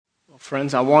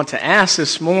Friends, I want to ask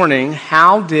this morning,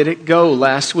 how did it go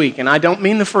last week? And I don't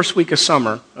mean the first week of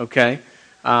summer, okay?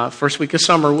 First week of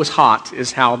summer was hot,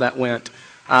 is how that went.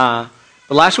 But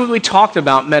last week we talked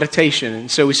about meditation.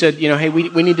 And so we said, hey,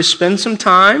 we need to spend some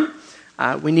time.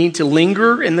 We need to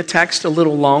linger in the text a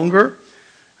little longer.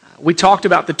 We talked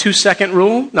about the 2-second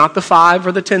rule, not the 5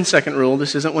 or the 10-second rule.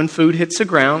 This isn't when food hits the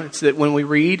ground. It's that when we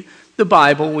read the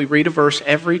Bible, we read a verse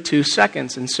every 2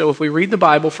 seconds. And so if we read the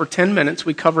Bible for 10 minutes,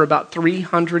 we cover about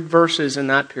 300 verses in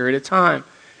that period of time.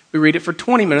 We read it for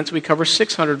 20 minutes, we cover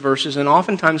 600 verses. And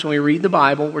oftentimes when we read the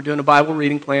Bible, we're doing a Bible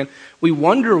reading plan, we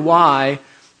wonder why,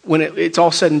 when it's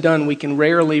all said and done, we can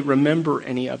rarely remember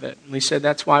any of it. And we said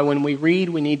that's why when we read,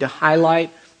 we need to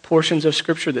highlight portions of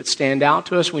Scripture that stand out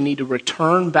to us. We need to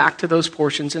return back to those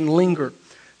portions and linger.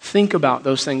 Think about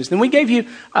those things. Then we gave you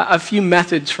a few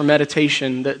methods for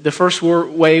meditation. The first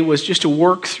way was just to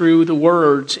work through the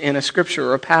words in a scripture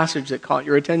or a passage that caught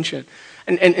your attention.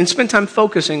 And spend time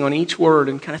focusing on each word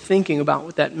and kind of thinking about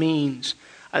what that means.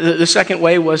 The second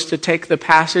way was to take the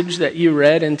passage that you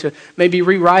read and to maybe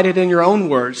rewrite it in your own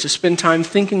words, to spend time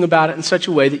thinking about it in such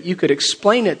a way that you could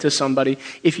explain it to somebody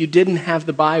if you didn't have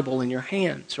the Bible in your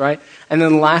hands, right? And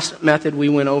then the last method we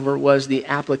went over was the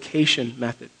application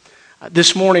method.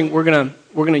 This morning, we're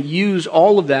gonna use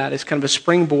all of that as kind of a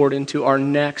springboard into our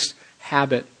next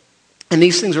habit. And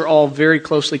these things are all very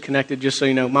closely connected, just so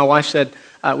you know. My wife said,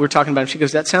 we were talking about it, she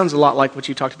goes, that sounds a lot like what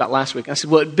you talked about last week. I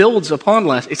said, well, it builds upon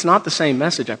last. It's not the same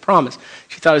message, I promise.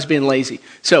 She thought I was being lazy.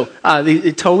 So,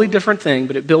 a totally different thing,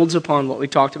 but it builds upon what we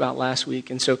talked about last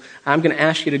week. And so, I'm going to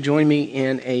ask you to join me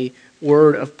in a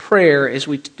word of prayer as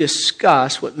we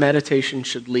discuss what meditation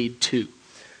should lead to.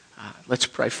 Let's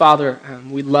pray. Father,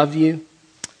 we love you,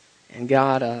 and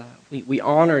God, we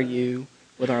honor you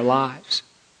with our lives.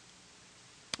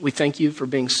 We thank you for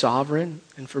being sovereign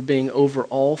and for being over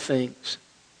all things,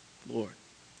 Lord,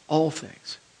 all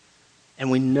things. And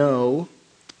we know,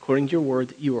 according to your word,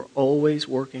 that you are always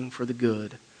working for the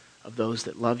good of those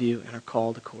that love you and are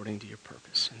called according to your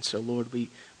purpose. And so, Lord, we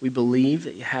believe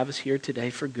that you have us here today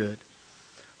for good.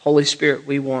 Holy Spirit,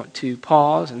 we want to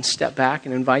pause and step back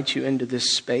and invite you into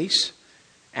this space.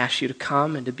 Ask you to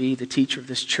come and to be the teacher of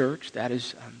this church. That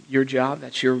is your job.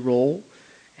 That's your role.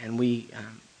 And we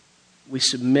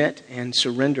submit and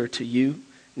surrender to you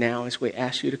now as we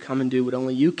ask you to come and do what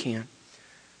only you can.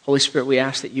 Holy Spirit, we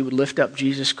ask that you would lift up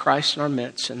Jesus Christ in our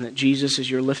midst, and that Jesus,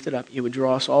 as you're lifted up, you would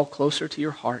draw us all closer to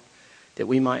your heart, that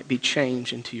we might be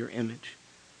changed into your image.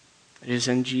 It is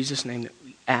in Jesus' name that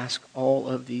we ask all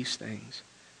of these things.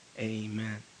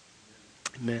 Amen.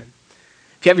 Amen.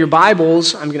 If you have your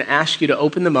Bibles, I'm going to ask you to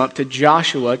open them up to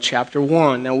Joshua chapter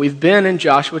 1. Now, we've been in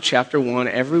Joshua chapter 1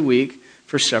 every week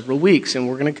for several weeks, and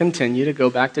we're going to continue to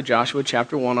go back to Joshua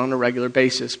chapter 1 on a regular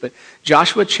basis. But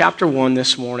Joshua chapter 1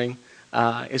 this morning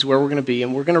is where we're going to be,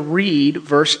 and we're going to read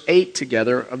verse 8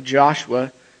 together of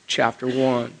Joshua chapter 1.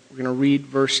 We're going to read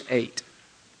verse 8.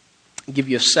 I'll give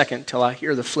you a second till I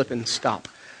hear the flipping stop.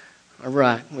 All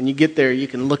right, when you get there, you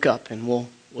can look up, and we'll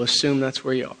assume that's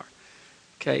where you are.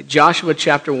 Okay, Joshua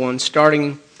chapter 1,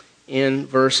 starting in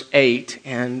verse 8,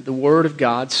 and the Word of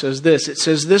God says this. It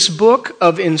says, "This book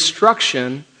of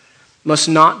instruction must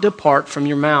not depart from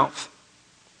your mouth.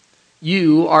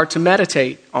 You are to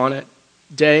meditate on it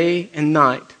day and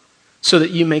night, so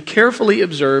that you may carefully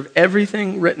observe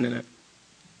everything written in it.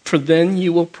 For then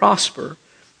you will prosper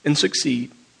and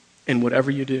succeed in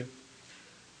whatever you do."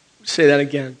 Say that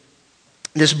again.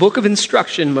 "This book of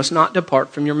instruction must not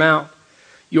depart from your mouth.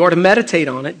 You are to meditate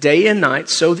on it day and night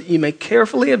so that you may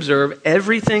carefully observe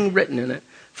everything written in it.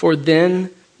 For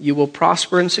then you will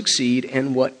prosper and succeed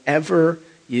in whatever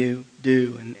you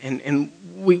do." And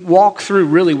we walk through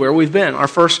really where we've been. Our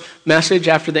first message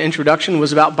after the introduction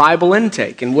was about Bible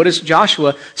intake. And what does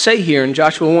Joshua say here? In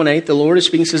Joshua 1:8, the Lord is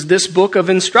speaking, says, "This book of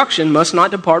instruction must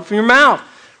not depart from your mouth."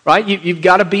 Right? You've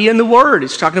got to be in the Word.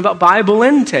 It's talking about Bible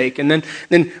intake. And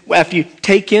then after you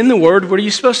take in the Word, what are you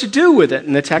supposed to do with it?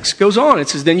 And the text goes on. It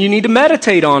says, then you need to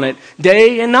meditate on it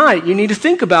day and night. You need to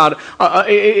think about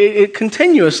it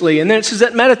continuously. And then it says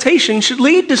that meditation should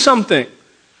lead to something.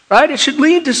 Right? It should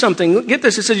lead to something. Get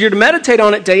this. It says you're to meditate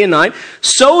on it day and night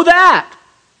so that.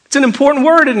 It's an important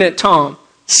word, isn't it, Tom?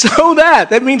 So that.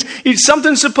 That means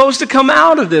something's supposed to come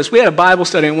out of this. We had a Bible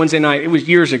study on Wednesday night. It was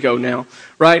years ago now,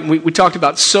 right? And we talked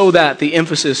about so that, the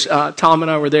emphasis. Tom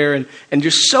and I were there. And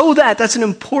just so that, that's an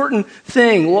important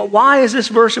thing. Well, why is this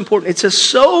verse important? It says,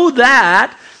 so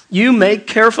that you may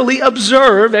carefully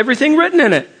observe everything written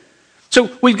in it. So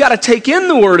we've got to take in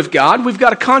the Word of God. We've got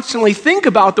to constantly think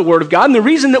about the Word of God. And the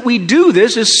reason that we do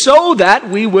this is so that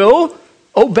we will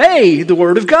obey the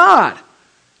Word of God.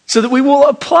 so that we will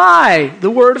apply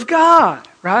the Word of God,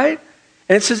 right?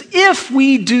 And it says, if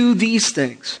we do these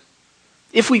things,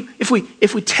 if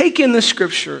we take in the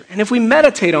Scripture and if we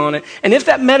meditate on it, and if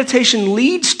that meditation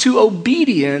leads to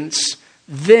obedience,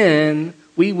 then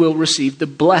we will receive the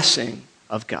blessing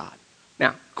of God.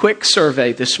 Now, quick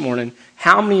survey this morning.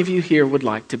 How many of you here would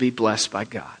like to be blessed by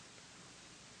God?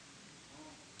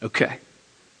 Okay.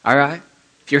 All right.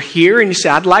 If you're here and you say,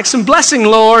 I'd like some blessing,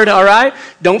 Lord, all right?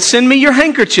 Don't send me your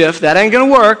handkerchief. That ain't going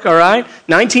to work, all right?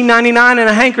 $19.99 and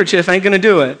a handkerchief ain't going to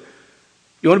do it.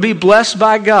 You want to be blessed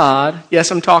by God?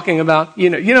 Yes, I'm talking about, you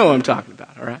know what I'm talking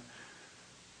about, all right?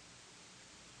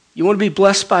 You want to be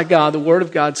blessed by God, the Word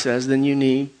of God says, then you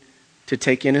need to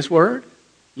take in His Word.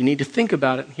 You need to think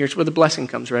about it. Here's where the blessing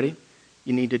comes, ready?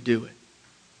 You need to do it.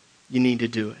 You need to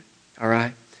do it, all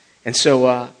right? And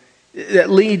so that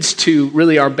leads to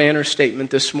really our banner statement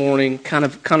this morning, kind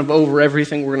of over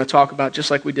everything we're going to talk about, just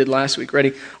like we did last week,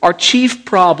 ready? Our chief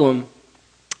problem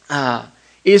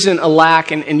isn't a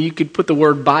lack, and you could put the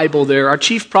word Bible there. Our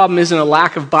chief problem isn't a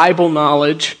lack of Bible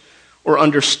knowledge or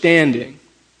understanding.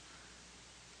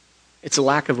 It's a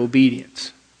lack of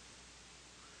obedience.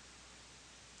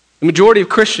 The majority of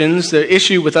Christians, the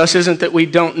issue with us isn't that we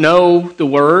don't know the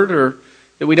Word or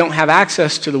that we don't have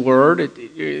access to the Word.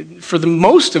 For the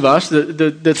most of us,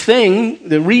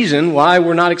 the reason why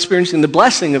we're not experiencing the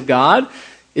blessing of God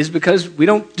is because we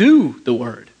don't do the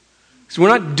Word. So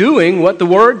we're not doing what the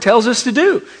Word tells us to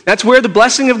do. That's where the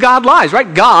blessing of God lies,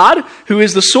 right? God, who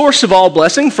is the source of all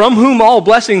blessing, from whom all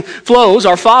blessing flows,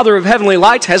 our Father of heavenly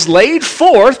lights, has laid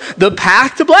forth the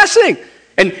path to blessing.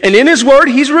 And in His Word,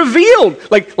 He's revealed,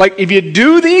 like if you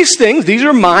do these things, these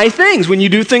are my things. When you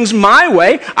do things my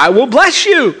way, I will bless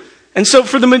you. And so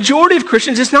for the majority of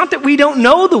Christians, it's not that we don't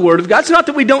know the Word of God. It's not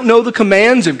that we don't know the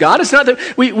commands of God. It's not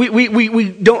that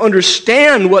we don't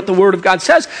understand what the Word of God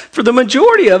says. For the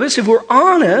majority of us, if we're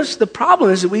honest, the problem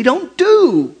is that we don't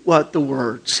do what the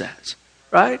Word says,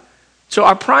 right? So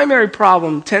our primary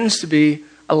problem tends to be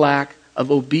a lack of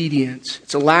obedience.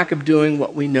 It's a lack of doing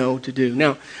what we know to do.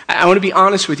 Now, I want to be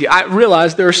honest with you. I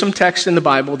realize there are some texts in the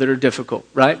Bible that are difficult,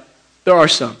 right? There are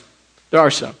some.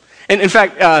 And in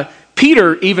fact,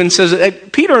 Peter even says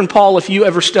that Peter and Paul, if you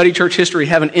ever study church history,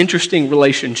 have an interesting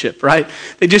relationship, right?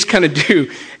 They just kind of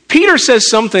do. Peter says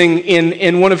something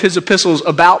in one of his epistles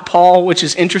about Paul, which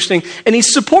is interesting, and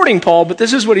he's supporting Paul, but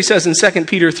this is what he says in 2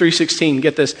 Peter 3:16.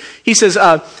 Get this. He says,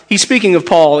 he's speaking of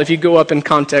Paul. If you go up in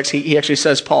context, he actually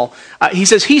says Paul. He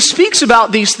says, he speaks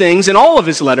about these things in all of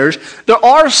his letters. There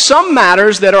are some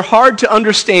matters that are hard to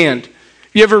understand.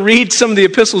 You ever read some of the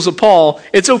epistles of Paul,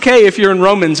 it's okay if you're in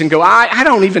Romans and go, I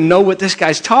don't even know what this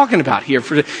guy's talking about here.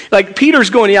 Like Peter's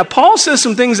going, yeah, Paul says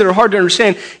some things that are hard to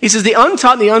understand. He says the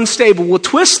untaught and the unstable will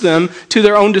twist them to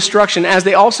their own destruction, as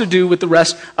they also do with the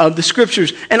rest of the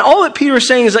Scriptures. And all that Peter is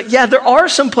saying is like, yeah, there are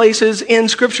some places in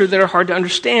Scripture that are hard to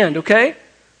understand, okay?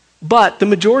 But the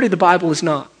majority of the Bible is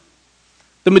not.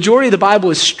 The majority of the Bible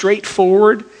is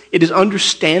straightforward. It is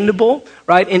understandable,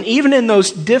 right? And even in those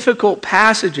difficult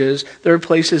passages, there are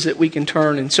places that we can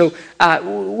turn. And so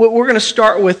what we're going to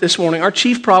start with this morning, our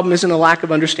chief problem isn't a lack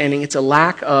of understanding. It's a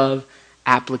lack of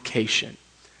application.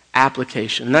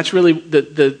 Application. And that's really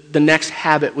the next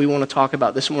habit we want to talk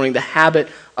about this morning, the habit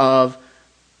of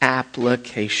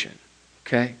application,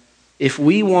 okay? If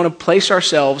we want to place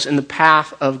ourselves in the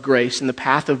path of grace, in the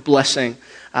path of blessing,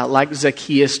 like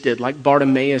Zacchaeus did, like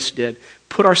Bartimaeus did,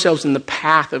 put ourselves in the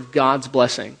path of God's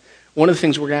blessing, one of the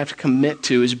things we're going to have to commit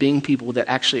to is being people that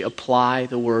actually apply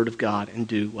the Word of God and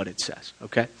do what it says,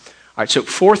 okay? All right, so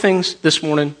 4 things this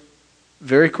morning,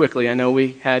 very quickly. I know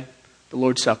we had the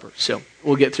Lord's Supper, so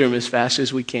we'll get through them as fast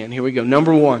as we can. Here we go.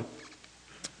 Number one.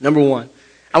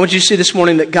 I want you to see this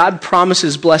morning that God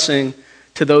promises blessing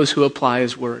to those who apply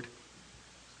His Word.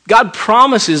 God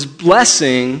promises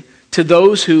blessing to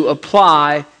those who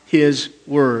apply His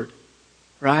Word,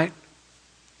 right?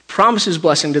 Promises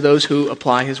blessing to those who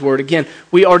apply His Word. Again,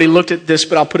 we already looked at this,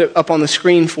 but I'll put it up on the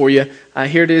screen for you.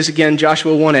 Here it is again,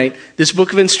 Joshua 1:8. This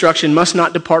book of instruction must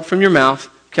not depart from your mouth,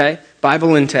 okay?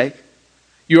 Bible intake.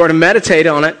 You are to meditate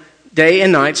on it day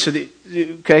and night.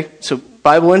 So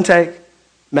Bible intake,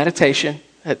 meditation.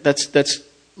 That's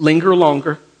linger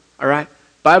longer, all right?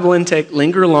 Bible intake,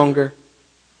 linger longer,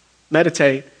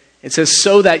 meditate. It says,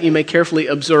 so that you may carefully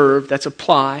observe, that's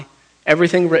apply,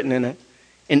 everything written in it.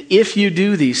 And if you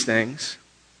do these things,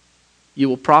 you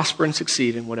will prosper and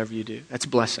succeed in whatever you do. That's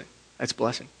blessing. That's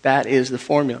blessing. That is the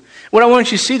formula. What I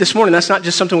want you to see this morning, that's not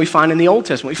just something we find in the Old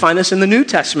Testament. We find this in the New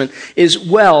Testament as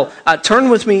well. Turn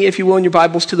with me, if you will, in your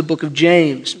Bibles to the book of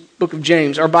James. Book of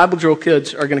James. Our Bible drill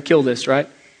kids are going to kill this, right?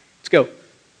 Let's go.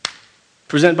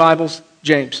 Present Bibles,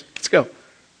 James. Let's go.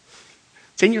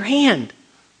 It's in your hand.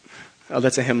 Oh,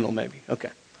 that's a hymnal maybe. Okay.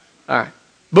 All right.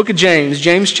 Book of James,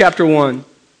 James chapter 1.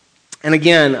 And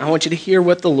again, I want you to hear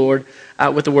what the word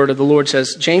of the Lord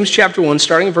says. James chapter 1,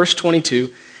 starting in verse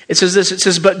 22. It says this, it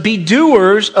says, "But be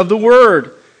doers of the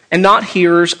word, and not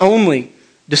hearers only,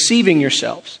 deceiving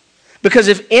yourselves. Because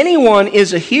if anyone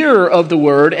is a hearer of the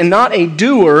word and not a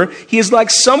doer, he is like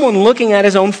someone looking at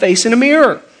his own face in a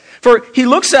mirror. For he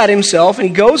looks at himself and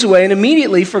he goes away and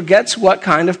immediately forgets what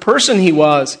kind of person he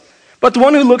was. But the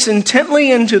one who looks intently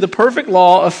into the perfect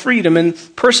law of freedom and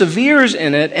perseveres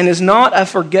in it and is not a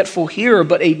forgetful hearer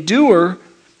but a doer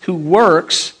who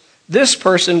works, this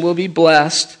person will be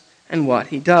blessed in what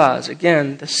he does."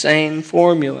 Again, the same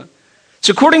formula.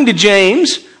 So according to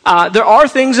James, there are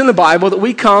things in the Bible that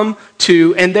we come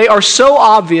to and they are so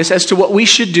obvious as to what we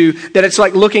should do that it's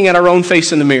like looking at our own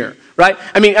face in the mirror. Right?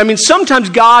 I mean, sometimes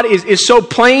God is so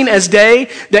plain as day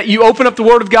that you open up the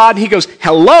Word of God and He goes,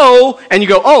 "Hello," and you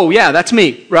go, "Oh, yeah, that's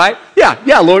me," right?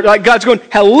 Yeah, Lord. Like God's going,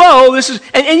 "Hello," this is,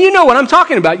 and you know what I'm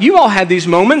talking about. You all had these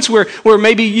moments where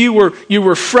maybe you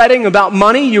were fretting about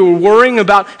money, you were worrying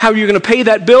about how you're going to pay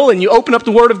that bill, and you open up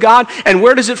the Word of God, and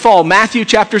where does it fall? Matthew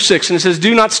chapter 6, and it says,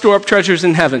 "Do not store up treasures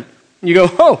in heaven." And you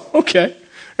go, "Oh, okay."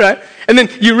 Right? And then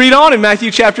you read on in Matthew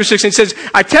chapter 6 and it says,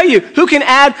 "I tell you, who can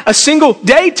add a single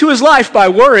day to his life by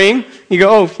worrying?" You go,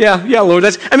 "Oh, yeah, Lord."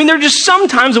 There are just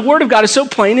sometimes the Word of God is so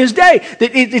plain as day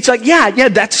that it's like, yeah,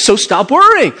 that's so stop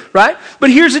worrying, right? But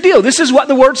here's the deal. This is what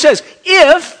the Word says.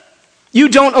 If you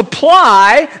don't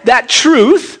apply that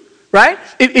truth, right?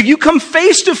 If you come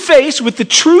face to face with the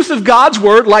truth of God's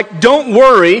Word, like don't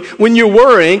worry when you're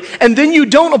worrying, and then you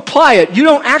don't apply it, you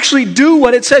don't actually do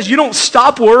what it says, you don't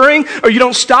stop worrying, or you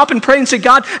don't stop and pray and say,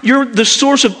 "God, you're the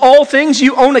source of all things.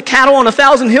 You own a cattle on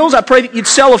 1,000 hills. I pray that you'd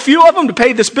sell a few of them to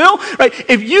pay this bill," right?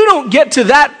 If you don't get to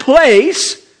that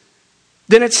place,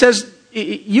 then it says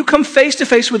you come face to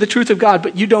face with the truth of God,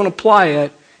 but you don't apply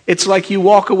it. It's like you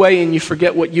walk away and you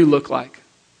forget what you look like.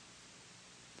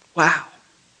 Wow.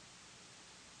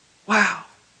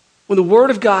 When the Word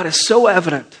of God is so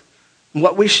evident in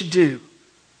what we should do,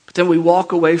 but then we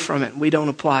walk away from it and we don't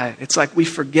apply it. It's like we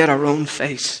forget our own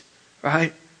face,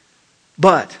 right?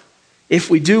 But if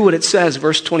we do what it says,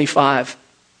 verse 25,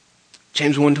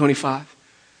 James 1:25,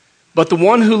 "But the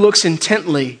one who looks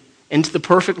intently into the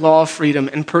perfect law of freedom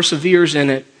and perseveres in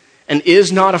it and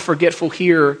is not a forgetful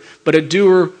hearer, but a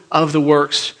doer of the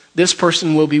works, this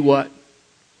person will be" what?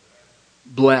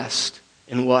 Blessed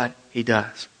in what he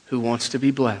does. Who wants to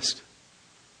be blessed?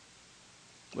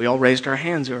 We all raised our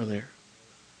hands earlier.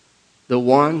 The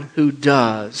one who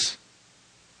does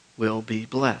will be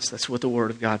blessed. That's what the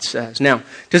Word of God says. Now,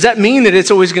 does that mean that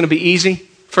it's always going to be easy,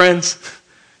 friends?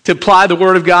 To apply the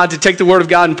Word of God, to take the Word of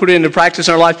God and put it into practice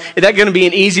in our life? Is that going to be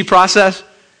an easy process?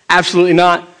 Absolutely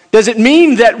not. Does it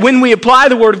mean that when we apply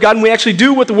the Word of God and we actually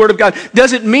do what the Word of God,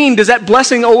 does that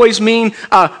blessing always mean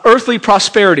earthly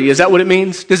prosperity? Is that what it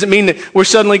means? Does it mean that we're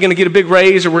suddenly going to get a big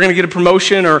raise, or we're going to get a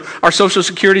promotion, or our Social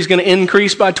Security is going to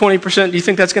increase by 20%? Do you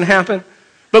think that's going to happen?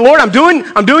 But Lord, I'm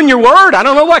doing your Word. I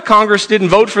don't know why Congress didn't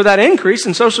vote for that increase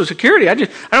in Social Security. I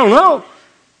don't know.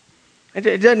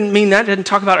 It doesn't mean that. It doesn't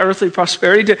talk about earthly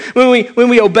prosperity. When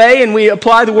we obey and we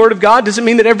apply the Word of God, does it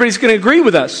mean that everybody's going to agree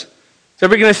with us? Is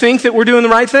everybody going to think that we're doing the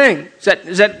right thing?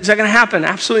 Is that going to happen?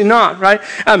 Absolutely not, right?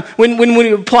 When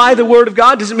we apply the Word of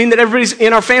God, does it mean that everybody's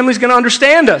in our family is going to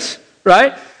understand us,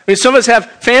 right? I mean, some of us have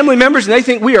family members and they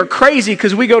think we are crazy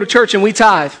because we go to church and we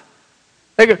tithe.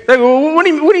 They go, well, what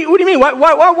do you mean?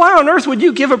 Why on earth would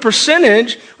you give a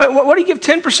percentage? Why do you give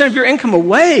 10% of your income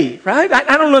away, right?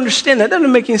 I don't understand that. That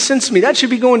doesn't make any sense to me. That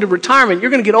should be going to retirement. You're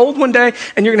going to get old one day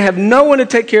and you're going to have no one to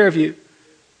take care of you.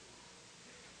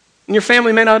 And your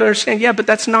family may not understand, yeah, but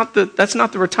that's not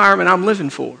the retirement I'm living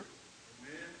for.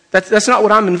 That's not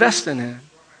what I'm investing in,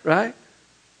 right?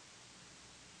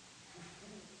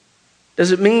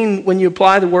 Does it mean when you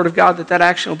apply the Word of God that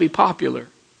action will be popular?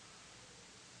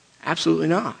 Absolutely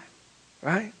not,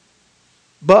 right?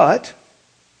 But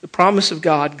the promise of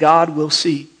God will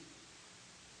see.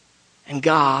 And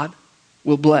God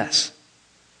will bless.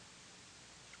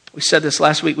 We said this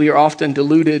last week, we are often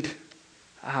deluded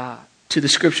to the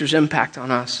Scripture's impact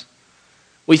on us.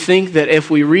 We think that if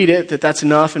we read it, that's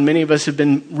enough, and many of us have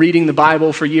been reading the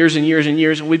Bible for years and years and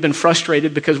years, and we've been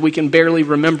frustrated because we can barely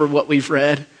remember what we've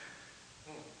read.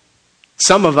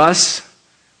 Some of us,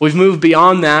 we've moved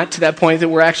beyond that to that point that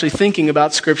we're actually thinking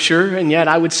about Scripture, and yet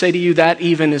I would say to you that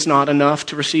even is not enough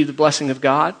to receive the blessing of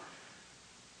God.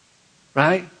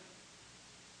 Right?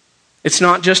 It's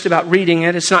not just about reading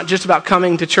it. It's not just about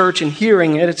coming to church and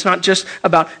hearing it. It's not just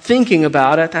about thinking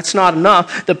about it. That's not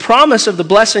enough. The promise of the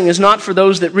blessing is not for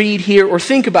those that read, hear, or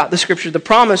think about the Scripture. The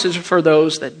promise is for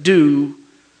those that do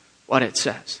what it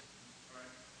says.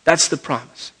 That's the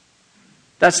promise.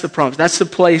 That's the promise. That's the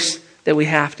place that we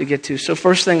have to get to. So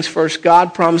first things first,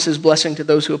 God promises blessing to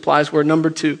those who apply His word.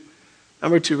 Number two,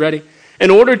 ready? In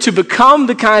order to become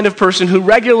the kind of person who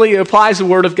regularly applies the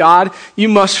Word of God, you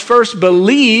must first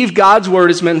believe God's Word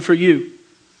is meant for you.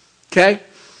 Okay?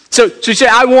 So you say,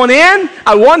 I want in,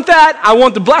 I want that, I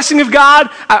want the blessing of God,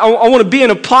 I want to be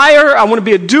an applier, I want to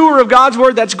be a doer of God's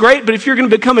Word. That's great, but if you're going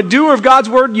to become a doer of God's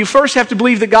Word, you first have to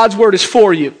believe that God's Word is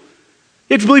for you.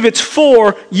 You have to believe it's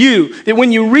for you. That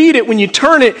when you read it, when you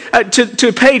turn it to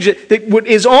a page that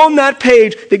is on that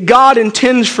page that God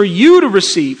intends for you to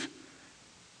receive.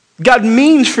 God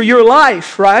means for your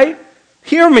life, right?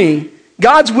 Hear me.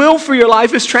 God's will for your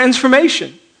life is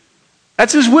transformation.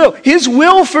 That's His will. His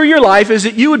will for your life is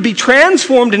that you would be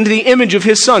transformed into the image of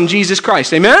His Son, Jesus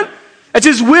Christ. Amen? That's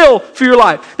His will for your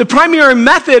life. The primary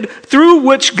method through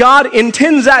which God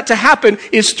intends that to happen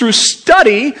is through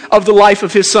study of the life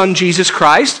of His Son, Jesus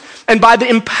Christ, and by the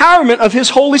empowerment of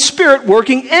His Holy Spirit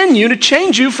working in you to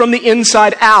change you from the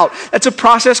inside out. That's a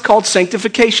process called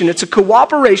sanctification. It's a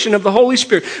cooperation of the Holy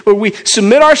Spirit where we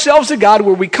submit ourselves to God,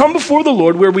 where we come before the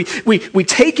Lord, where we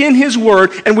take in His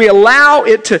Word and we allow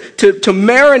it to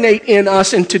marinate in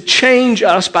us and to change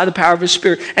us by the power of His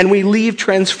Spirit, and we leave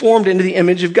transformed into the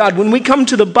image of God. When we come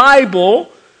to the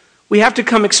Bible, we have to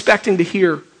come expecting to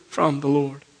hear from the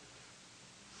Lord.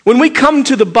 When we come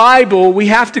to the Bible, we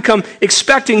have to come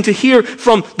expecting to hear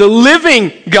from the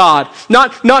living God,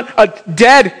 not a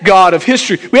dead God of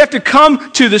history. We have to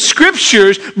come to the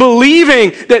Scriptures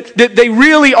believing that they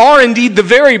really are indeed the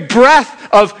very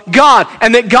breath of God,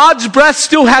 and that God's breath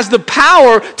still has the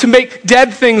power to make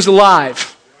dead things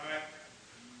alive.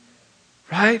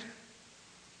 Right?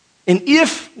 And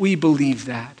if we believe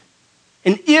that,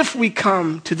 and if we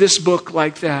come to this book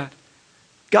like that,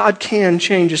 God can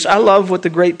change us. I love what the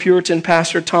great Puritan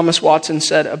pastor Thomas Watson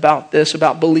said about this,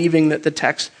 about believing that the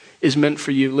text is meant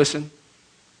for you. Listen.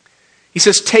 He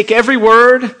says, take every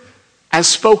word as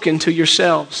spoken to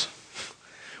yourselves.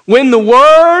 When the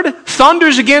word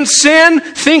thunders against sin,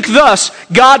 think thus,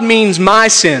 God means my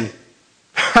sin.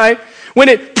 Right? When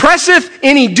it presseth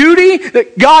any duty,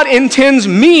 that God intends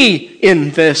me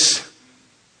in this.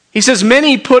 He says,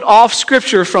 many put off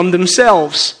Scripture from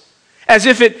themselves, as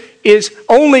if it is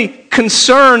only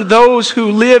concerned those who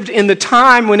lived in the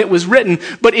time when it was written.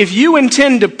 But if you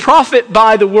intend to profit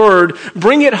by the word,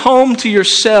 bring it home to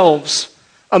yourselves.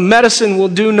 A medicine will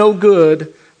do no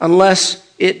good unless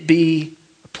it be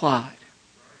applied.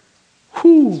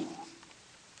 Whew.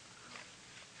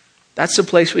 That's the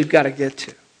place we've got to get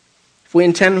to. If we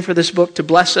intend for this book to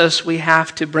bless us, we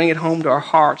have to bring it home to our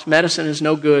hearts. Medicine is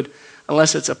no good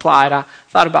unless it's applied. I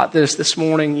thought about this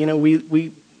morning. You know,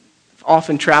 we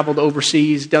often traveled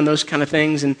overseas, done those kind of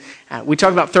things, and we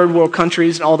talk about third world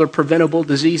countries and all their preventable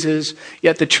diseases.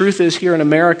 Yet the truth is, here in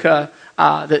America,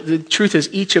 the truth is,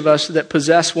 each of us that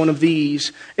possess one of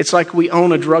these, it's like we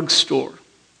own a drugstore.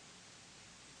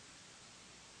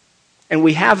 And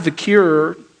we have the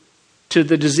cure to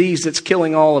the disease that's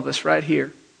killing all of us right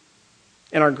here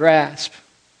in our grasp.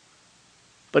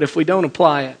 But if we don't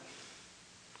apply it,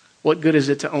 what good is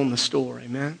it to own the store?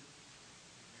 Amen?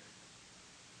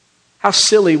 How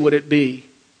silly would it be?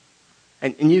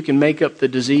 And you can make up the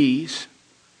disease,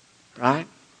 right?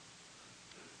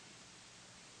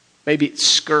 Maybe it's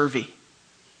scurvy.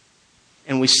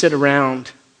 And we sit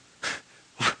around.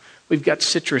 We've got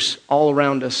citrus all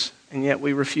around us, and yet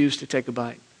we refuse to take a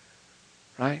bite,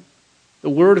 right? The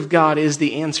Word of God is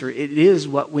the answer. It is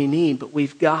what we need, but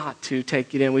we've got to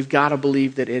take it in. We've got to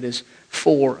believe that it is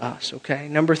for us, okay?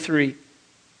 Number 3.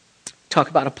 Talk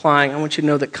about applying. I want you to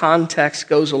know that context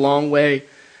goes a long way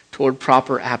toward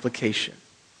proper application.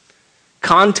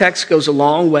 Context goes a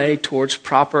long way towards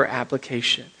proper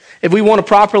application. If we want to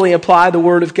properly apply the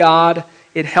Word of God,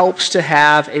 it helps to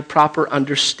have a proper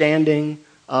understanding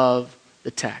of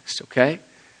the text, okay?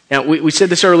 Now, we said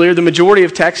this earlier, the majority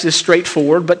of text is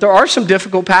straightforward, but there are some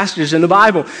difficult passages in the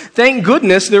Bible. Thank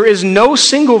goodness there is no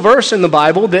single verse in the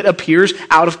Bible that appears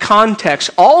out of context.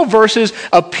 All verses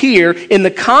appear in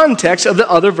the context of the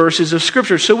other verses of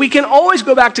Scripture. So we can always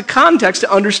go back to context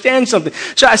to understand something.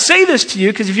 So I say this to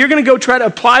you because if you're going to go try to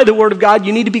apply the Word of God,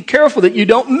 you need to be careful that you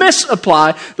don't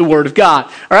misapply the Word of God.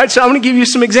 All right, so I'm going to give you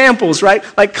some examples, right?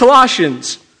 Like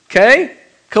Colossians, okay?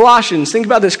 Colossians, think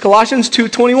about this. Colossians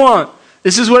 2:21.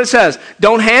 This is what it says.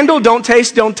 Don't handle, don't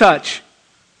taste, don't touch.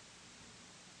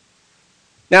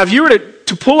 Now, if you were to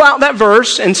to pull out that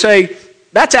verse and say,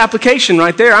 that's application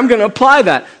right there. I'm going to apply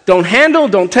that. Don't handle,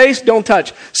 don't taste, don't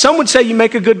touch. Some would say you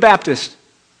make a good Baptist.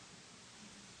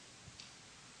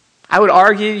 I would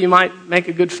argue you might make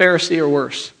a good Pharisee or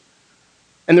worse.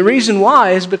 And the reason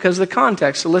why is because of the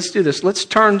context. So let's do this. Let's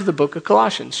turn to the book of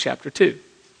Colossians, chapter 2.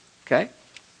 Okay?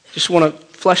 Just want to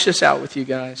flesh this out with you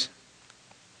guys.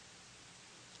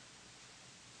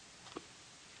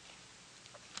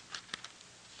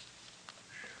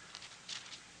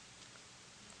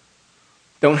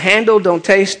 Don't handle, don't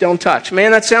taste, don't touch.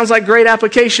 Man, that sounds like great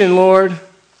application, Lord.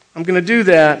 I'm going to do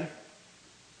that.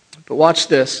 But watch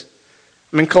this.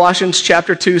 I'm in Colossians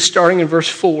chapter 2, starting in verse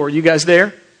 4. You guys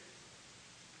there?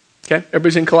 Okay,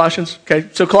 everybody's in Colossians? Okay,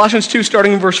 so Colossians 2,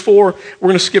 starting in verse 4, we're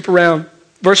going to skip around.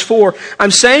 Verse 4, I'm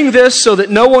saying this so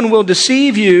that no one will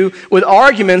deceive you with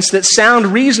arguments that sound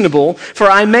reasonable,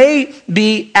 for I may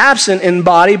be absent in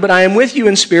body, but I am with you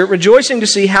in spirit, rejoicing to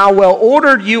see how well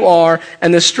ordered you are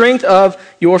and the strength of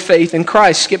your faith in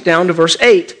Christ. Skip down to verse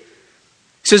 8. It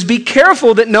says, be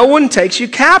careful that no one takes you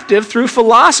captive through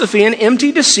philosophy and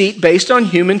empty deceit based on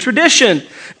human tradition,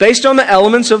 based on the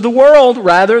elements of the world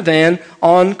rather than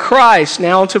on Christ.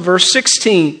 Now to verse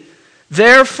 16.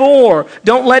 Therefore,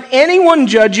 don't let anyone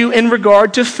judge you in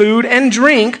regard to food and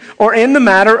drink or in the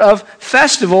matter of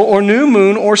festival or new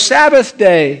moon or Sabbath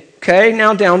day. Okay,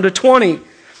 now down to 20.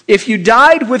 If you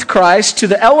died with Christ to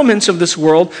the elements of this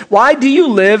world, why do you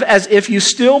live as if you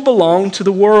still belong to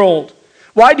the world?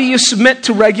 Why do you submit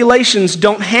to regulations?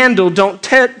 Don't handle, don't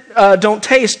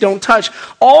taste, don't touch.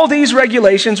 All these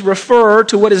regulations refer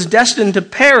to what is destined to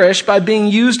perish by being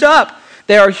used up.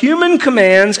 They are human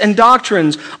commands and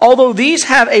doctrines. Although these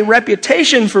have a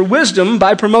reputation for wisdom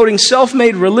by promoting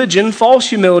self-made religion, false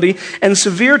humility, and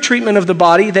severe treatment of the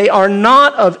body, they are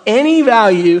not of any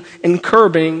value in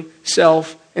curbing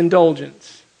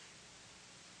self-indulgence.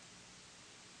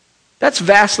 That's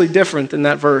vastly different than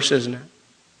that verse, isn't it?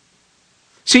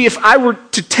 See, if I were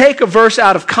to take a verse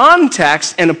out of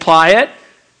context and apply it,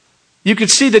 you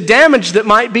could see the damage that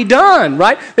might be done,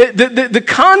 right? The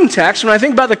context, when I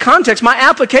think about the context, my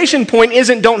application point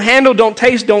isn't don't handle, don't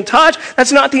taste, don't touch.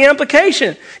 That's not the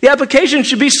application. The application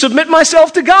should be submit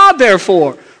myself to God,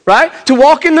 therefore, right? To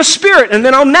walk in the Spirit, and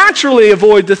then I'll naturally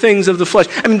avoid the things of the flesh.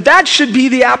 I mean, that should be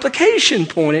the application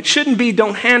point. It shouldn't be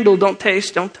don't handle, don't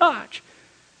taste, don't touch.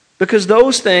 Because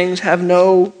those things have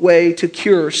no way to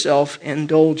cure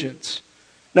self-indulgence.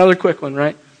 Another quick one,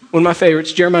 right? One of my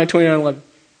favorites, Jeremiah 29:11.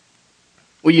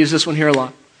 We use this one here a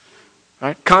lot.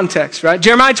 Right? Context, right?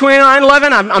 Jeremiah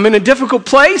 29:11, I'm in a difficult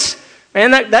place.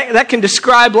 Man, that can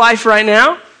describe life right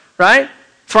now, right?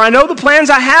 For I know the plans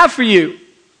I have for you.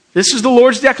 This is the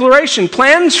Lord's declaration.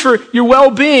 Plans for your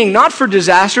well-being, not for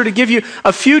disaster, to give you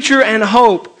a future and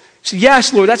hope. So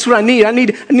yes, Lord, that's what I need. I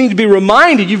need to be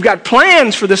reminded you've got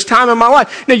plans for this time in my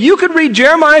life. Now, you could read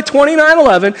Jeremiah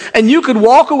 29:11 and you could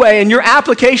walk away and your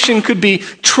application could be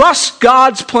trust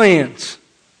God's plans,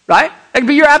 right? That could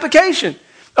be your application.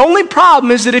 The only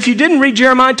problem is that if you didn't read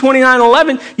Jeremiah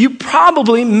 29:11, you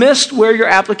probably missed where your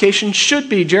application should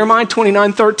be. Jeremiah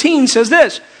 29:13 says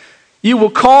this, you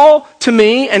will call to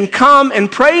me and come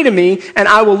and pray to me, and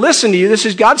I will listen to you. This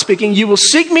is God speaking. You will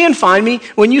seek me and find me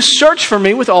when you search for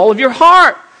me with all of your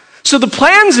heart. So the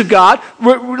plans of God,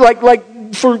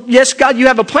 yes, God, you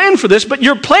have a plan for this, but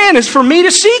your plan is for me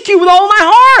to seek you with all my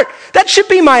heart. That should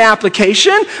be my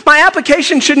application. My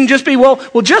application shouldn't just be, well,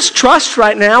 just trust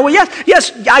right now. Well,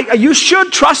 yes, you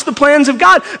should trust the plans of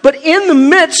God, but in the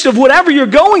midst of whatever you're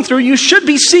going through, you should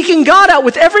be seeking God out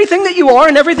with everything that you are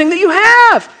and everything that you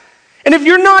have. And if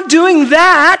you're not doing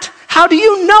that, how do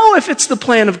you know if it's the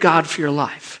plan of God for your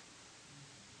life?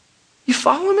 You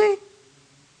follow me?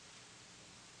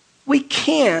 We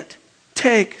can't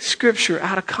take Scripture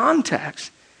out of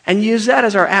context and use that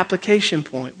as our application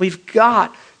point. We've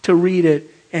got to read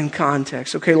it in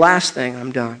context. Okay, last thing,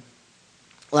 I'm done.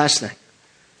 Last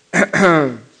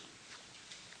thing.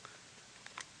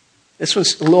 This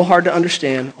one's a little hard to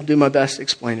understand. I'll do my best to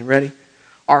explain it. Ready?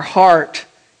 Our heart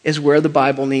is where the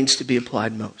Bible needs to be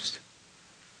applied most.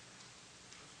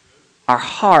 Our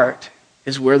heart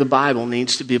is where the Bible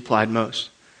needs to be applied most.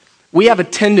 We have a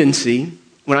tendency,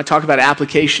 when I talk about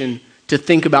application, to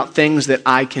think about things that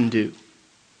I can do.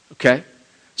 Okay?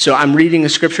 So I'm reading a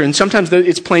scripture, and sometimes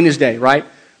it's plain as day, right?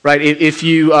 Right? If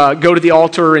you go to the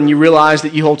altar and you realize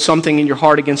that you hold something in your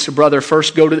heart against a brother,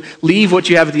 first leave what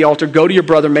you have at the altar, go to your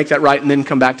brother, make that right, and then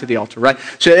come back to the altar, right?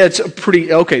 So it's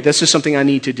this is something I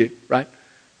need to do, right?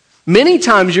 Many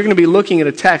times you're going to be looking at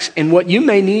a text, and what you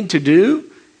may need to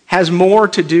do has more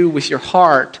to do with your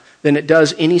heart than it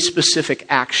does any specific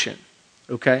action.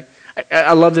 Okay?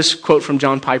 I love this quote from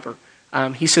John Piper.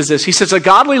 He says this. He says, a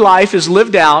godly life is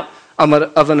lived out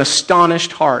of an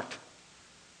astonished heart.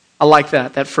 I like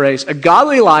that phrase. A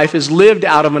godly life is lived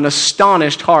out of an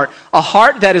astonished heart. A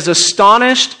heart that is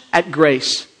astonished at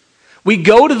grace. We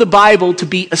go to the Bible to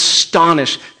be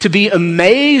astonished, to be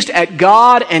amazed at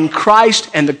God and Christ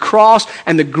and the cross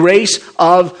and the grace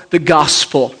of the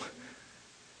gospel.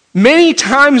 Many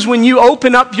times when you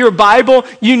open up your Bible,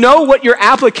 you know what your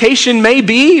application may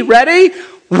be. Ready?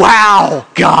 Wow,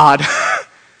 God.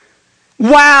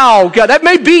 Wow, God. That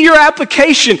may be your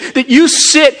application, that you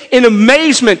sit in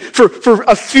amazement for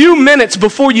a few minutes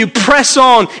before you press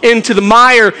on into the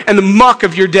mire and the muck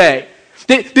of your day.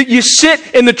 That you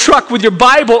sit in the truck with your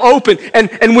Bible open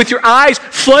and with your eyes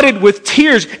flooded with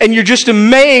tears, and you're just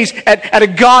amazed at a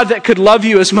God that could love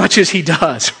you as much as He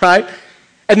does, right?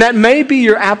 And that may be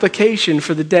your application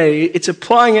for the day. It's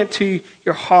applying it to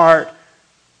your heart.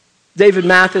 David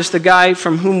Mathis, the guy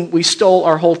from whom we stole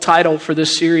our whole title for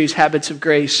this series, Habits of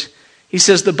Grace, he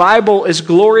says, the Bible is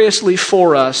gloriously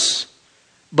for us,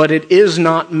 but it is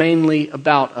not mainly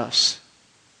about us.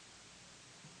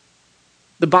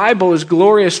 The Bible is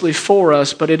gloriously for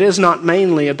us, but it is not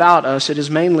mainly about us. It is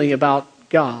mainly about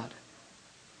God.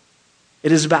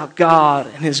 It is about God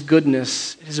and His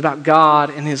goodness. It is about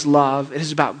God and His love. It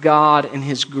is about God and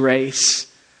His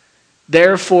grace.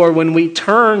 Therefore, when we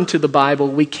turn to the Bible,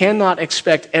 we cannot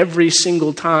expect every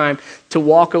single time to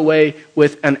walk away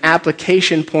with an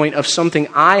application point of something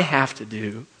I have to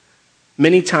do.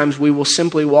 Many times we will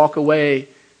simply walk away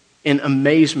in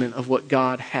amazement of what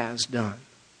God has done.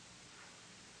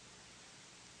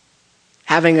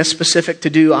 Having a specific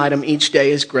to-do item each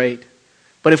day is great.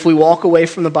 But if we walk away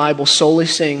from the Bible solely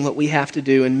saying what we have to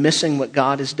do and missing what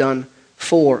God has done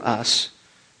for us,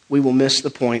 we will miss the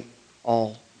point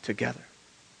altogether.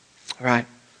 All right.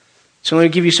 So I'm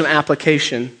going to give you some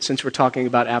application since we're talking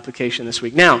about application this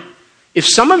week. Now, if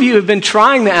some of you have been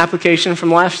trying the application from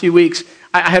the last few weeks,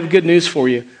 I have good news for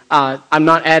you. I'm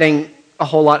not adding a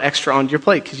whole lot extra onto your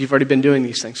plate because you've already been doing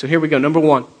these things. So here we go. Number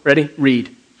one. Ready?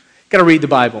 Read. Got to read the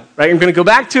Bible, right? I'm going to go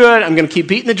back to it. I'm going to keep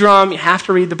beating the drum. You have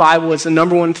to read the Bible. It's the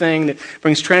number one thing that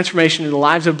brings transformation in the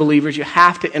lives of believers. You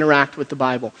have to interact with the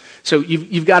Bible. So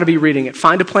you've got to be reading it.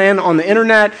 Find a plan on the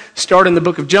internet. Start in the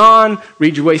book of John.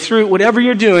 Read your way through it. Whatever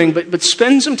you're doing, but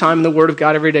spend some time in the Word of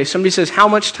God every day. Somebody says, how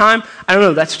much time? I don't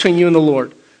know. That's between you and the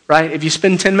Lord, right? If you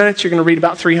spend 10 minutes, you're going to read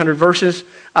about 300 verses.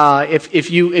 If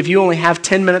you only have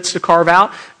 10 minutes to carve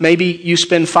out, maybe you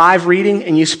spend 5 reading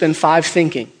and you spend 5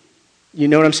 thinking. You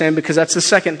know what I'm saying? Because that's the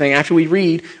second thing. After we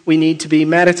read, we need to be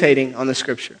meditating on the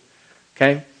Scripture.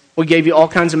 Okay? We gave you all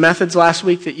kinds of methods last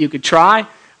week that you could try.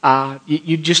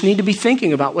 You just need to be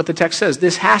thinking about what the text says.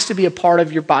 This has to be a part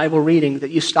of your Bible reading,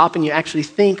 that you stop and you actually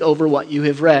think over what you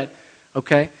have read.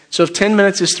 Okay? So if 10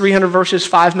 minutes is 300 verses,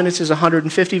 5 minutes is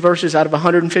 150 verses. Out of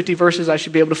 150 verses, I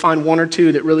should be able to find 1 or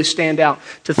 2 that really stand out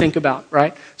to think about,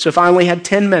 right? So if I only had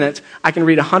 10 minutes, I can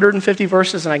read 150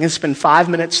 verses and I can spend 5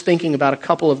 minutes thinking about a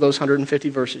couple of those 150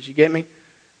 verses. You get me?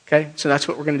 Okay? So that's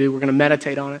what we're going to do. We're going to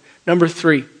meditate on it. Number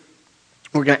 3,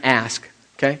 we're going to ask.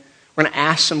 Okay? We're going to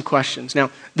ask some questions.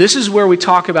 Now, this is where we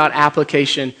talk about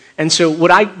application. And so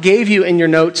what I gave you in your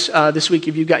notes this week,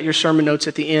 if you've got your sermon notes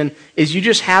at the end, is you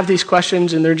just have these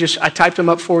questions, and I typed them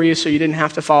up for you so you didn't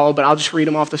have to follow, but I'll just read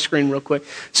them off the screen real quick.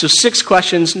 So 6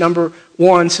 questions. Number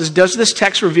 1 says, does this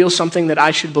text reveal something that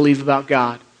I should believe about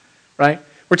God? Right?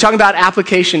 We're talking about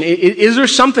application. Is there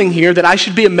something here that I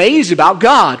should be amazed about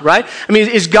God, right? I mean,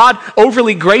 is God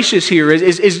overly gracious here?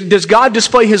 Does God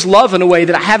display His love in a way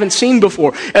that I haven't seen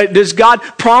before? Does God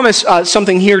promise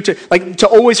something here to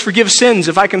always forgive sins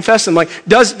if I confess them? Like,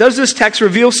 does this text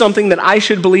reveal something that I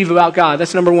should believe about God?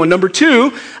 That's number 1. Number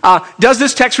 2, does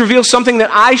this text reveal something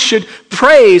that I should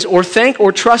praise or thank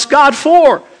or trust God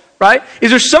for? Right? Is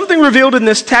there something revealed in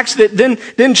this text that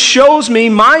then shows me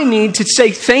my need to say,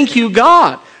 thank you,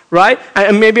 God? Right?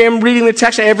 And maybe I'm reading the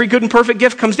text, every good and perfect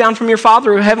gift comes down from your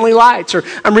Father of heavenly lights. Or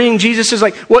I'm reading Jesus as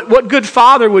like, what good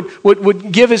father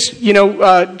would give his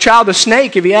child a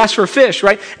snake if he asked for a fish,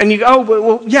 right? And you go,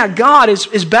 well, yeah, God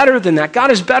is better than that.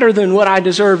 God is better than what I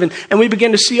deserve. And we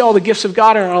begin to see all the gifts of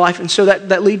God in our life. And so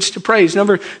that leads to praise.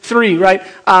 Number 3, right?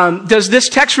 Does this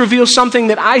text reveal something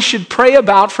that I should pray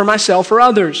about for myself or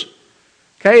others?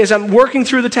 Okay, as I'm working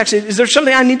through the text, is there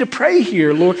something I need to pray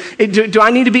here, Lord? Do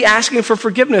I need to be asking for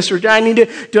forgiveness, or do I need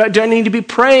to be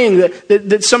praying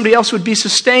that somebody else would be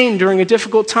sustained during a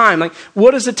difficult time? Like,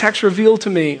 what does the text reveal to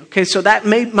me? Okay, so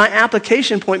my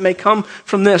application point may come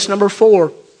from this. Number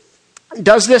 4,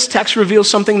 does this text reveal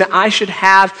something that I should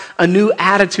have a new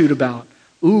attitude about?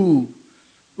 Ooh,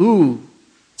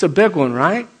 it's a big one,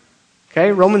 right?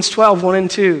 Okay, Romans 12, 1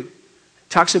 and 2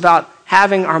 talks about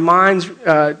having our minds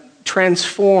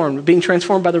transformed, being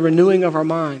transformed by the renewing of our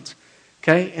minds.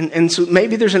 Okay? And so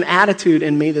maybe there's an attitude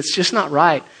in me that's just not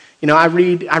right. You know, I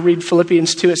read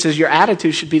Philippians 2. It says, your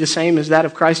attitude should be the same as that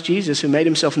of Christ Jesus, who made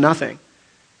himself nothing.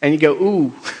 And you go,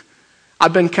 ooh,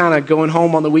 I've been kind of going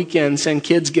home on the weekend saying,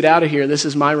 kids, get out of here. This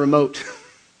is my remote.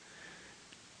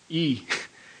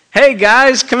 Hey,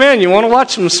 guys, come in. You want to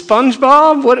watch some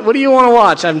SpongeBob? What do you want to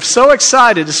watch? I'm so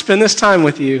excited to spend this time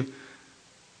with you.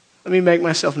 Let me make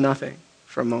myself nothing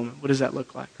for a moment. What does that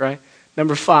look like, right?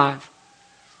 Number 5.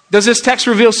 Does this text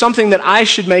reveal something that I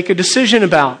should make a decision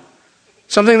about?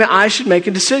 Something that I should make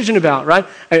a decision about, right?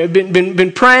 I've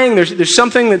been praying. There's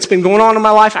something that's been going on in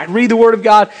my life. I read the Word of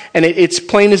God, and it's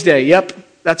plain as day. Yep,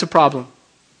 that's a problem.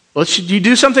 Well, should you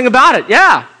do something about it?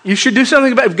 Yeah, you should do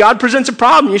something about it. If God presents a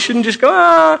problem, you shouldn't just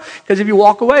go, because if you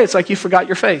walk away, it's like you forgot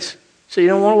your face. So you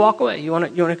don't want to walk away. You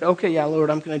want to go, okay, yeah,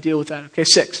 Lord, I'm going to deal with that. Okay,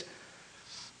 6.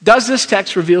 Does this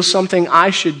text reveal something I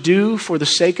should do for the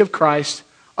sake of Christ,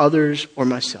 others, or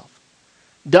myself?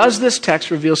 Does this text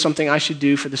reveal something I should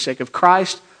do for the sake of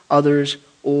Christ, others,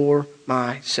 or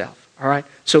myself? All right?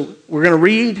 So we're going to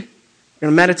read, we're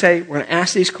going to meditate, we're going to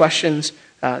ask these questions.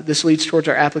 This leads towards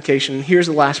our application. And here's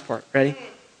the last part. Ready?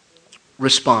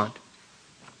 Respond.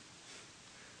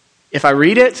 If I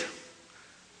read it,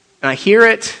 and I hear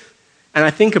it, and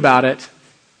I think about it,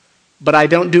 but I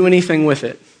don't do anything with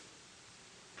it,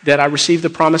 did I receive the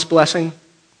promised blessing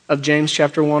of James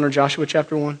chapter 1 or Joshua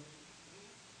chapter 1?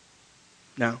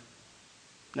 No.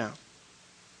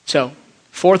 So,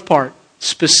 4th part,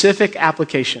 specific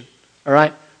application. All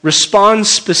right? Respond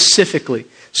specifically.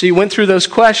 So you went through those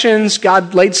questions.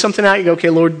 God laid something out. You go, okay,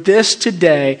 Lord, this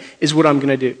today is what I'm going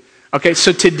to do. Okay,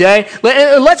 so today,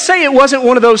 let's say it wasn't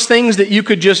one of those things that you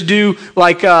could just do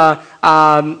like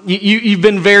you've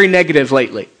been very negative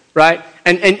lately, right?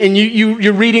 And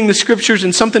you're reading the scriptures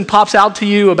and something pops out to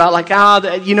you about like,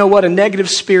 you know what, a negative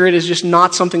spirit is just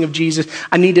not something of Jesus.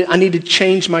 I need to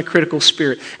change my critical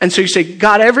spirit. And so you say,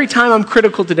 God, every time I'm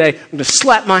critical today, I'm going to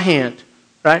slap my hand,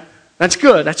 right? That's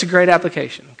good. That's a great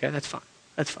application. Okay, that's fine.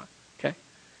 Okay.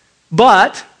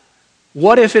 But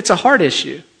what if it's a heart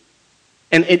issue?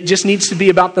 And it just needs to be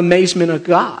about the amazement of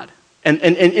God.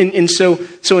 And so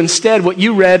instead, what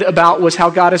you read about was how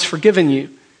God has forgiven you.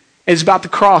 It's about the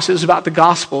cross. It was about the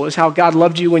gospel. It's how God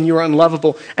loved you when you were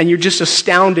unlovable. And you're just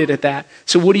astounded at that.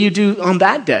 So what do you do on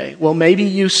that day? Well, maybe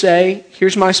you say,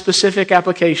 here's my specific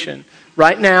application.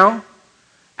 Right now,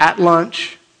 at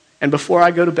lunch, and before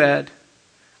I go to bed,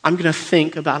 I'm going to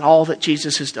think about all that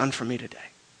Jesus has done for me today.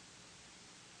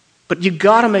 But you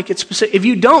got to make it specific. If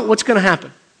you don't, what's going to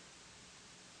happen?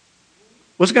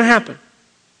 What's going to happen?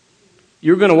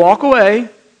 You're going to walk away, and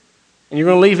you're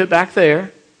going to leave it back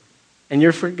there, and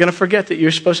you're going to forget that you're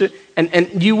supposed to,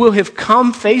 and you will have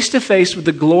come face to face with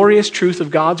the glorious truth of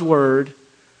God's Word.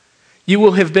 You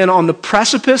will have been on the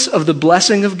precipice of the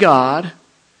blessing of God,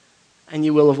 and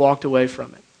you will have walked away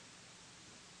from it.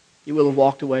 You will have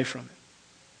walked away from it.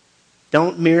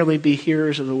 Don't merely be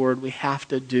hearers of the Word. We have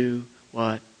to do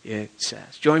what it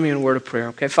says. Join me in a word of prayer.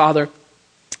 Okay, Father,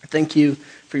 I thank you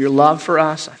for your love for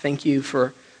us. I thank you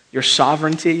for your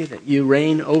sovereignty, that you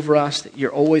reign over us, that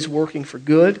you're always working for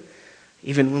good,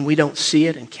 even when we don't see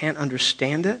it and can't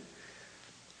understand it.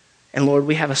 And Lord,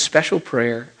 we have a special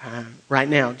prayer right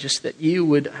now, just that you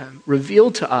would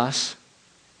reveal to us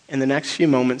in the next few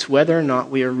moments whether or not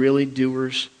we are really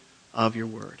doers of your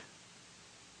word.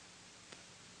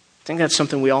 I think that's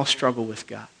something we all struggle with,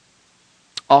 God.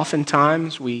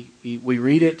 Oftentimes we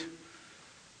read it,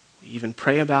 we even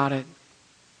pray about it,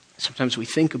 sometimes we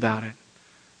think about it.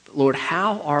 But Lord,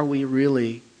 how are we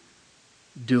really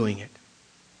doing it?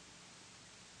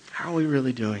 How are we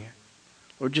really doing it?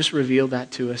 Lord, just reveal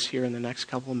that to us here in the next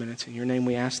couple of minutes. In your name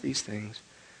we ask these things.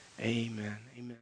 Amen. Amen.